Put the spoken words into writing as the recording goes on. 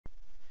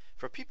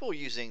For people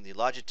using the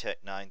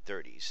LogiTech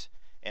 930s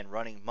and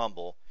running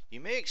Mumble, you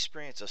may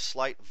experience a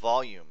slight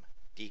volume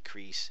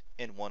decrease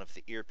in one of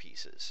the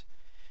earpieces.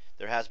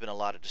 There has been a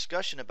lot of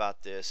discussion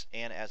about this,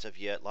 and as of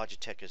yet,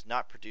 LogiTech has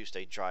not produced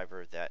a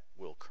driver that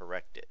will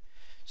correct it.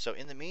 So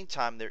in the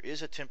meantime, there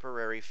is a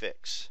temporary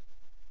fix.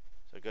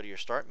 So go to your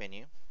Start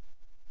menu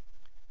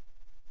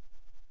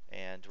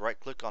and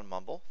right-click on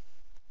Mumble.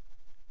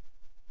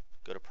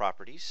 Go to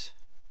Properties.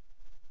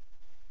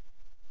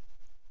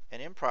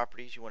 And in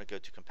Properties, you want to go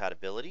to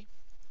Compatibility.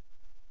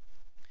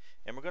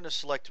 And we're going to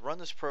select Run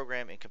this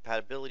program in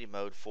compatibility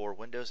mode for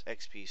Windows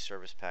XP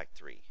Service Pack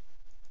 3.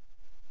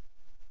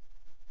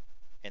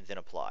 And then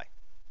Apply.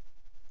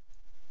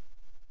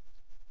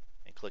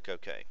 And click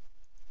OK.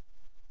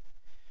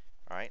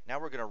 Alright, now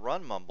we're going to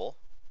run Mumble.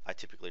 I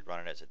typically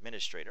run it as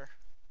administrator.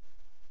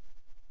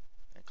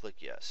 And click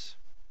Yes.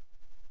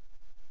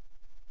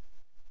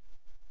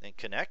 Then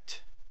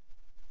Connect.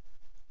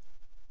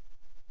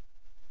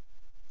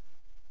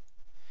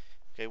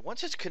 Okay,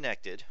 once it's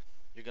connected,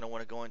 you're going to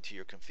want to go into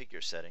your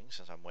configure settings,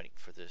 as I'm waiting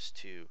for this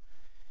to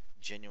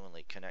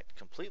genuinely connect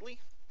completely.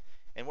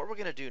 And what we're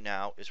going to do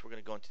now is we're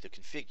going to go into the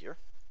configure.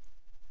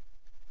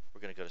 We're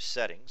going to go to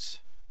settings,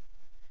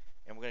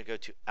 and we're going to go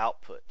to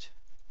output.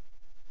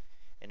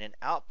 And in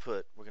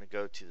output, we're going to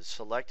go to the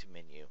select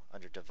menu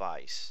under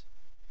device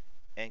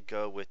and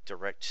go with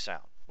direct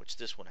sound, which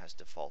this one has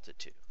defaulted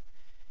to.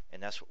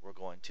 And that's what we're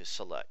going to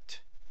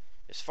select.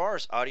 As far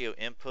as audio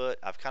input,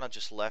 I've kind of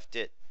just left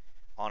it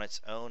on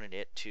its own, and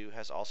it too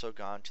has also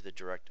gone to the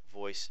direct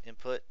voice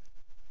input.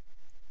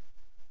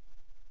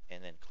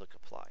 And then click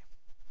Apply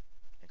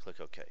and click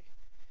OK.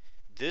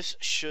 This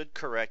should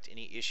correct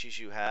any issues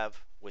you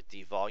have with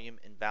the volume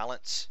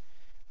imbalance.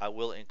 I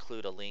will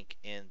include a link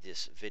in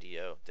this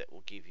video that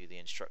will give you the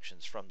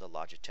instructions from the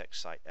LogiTech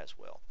site as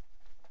well.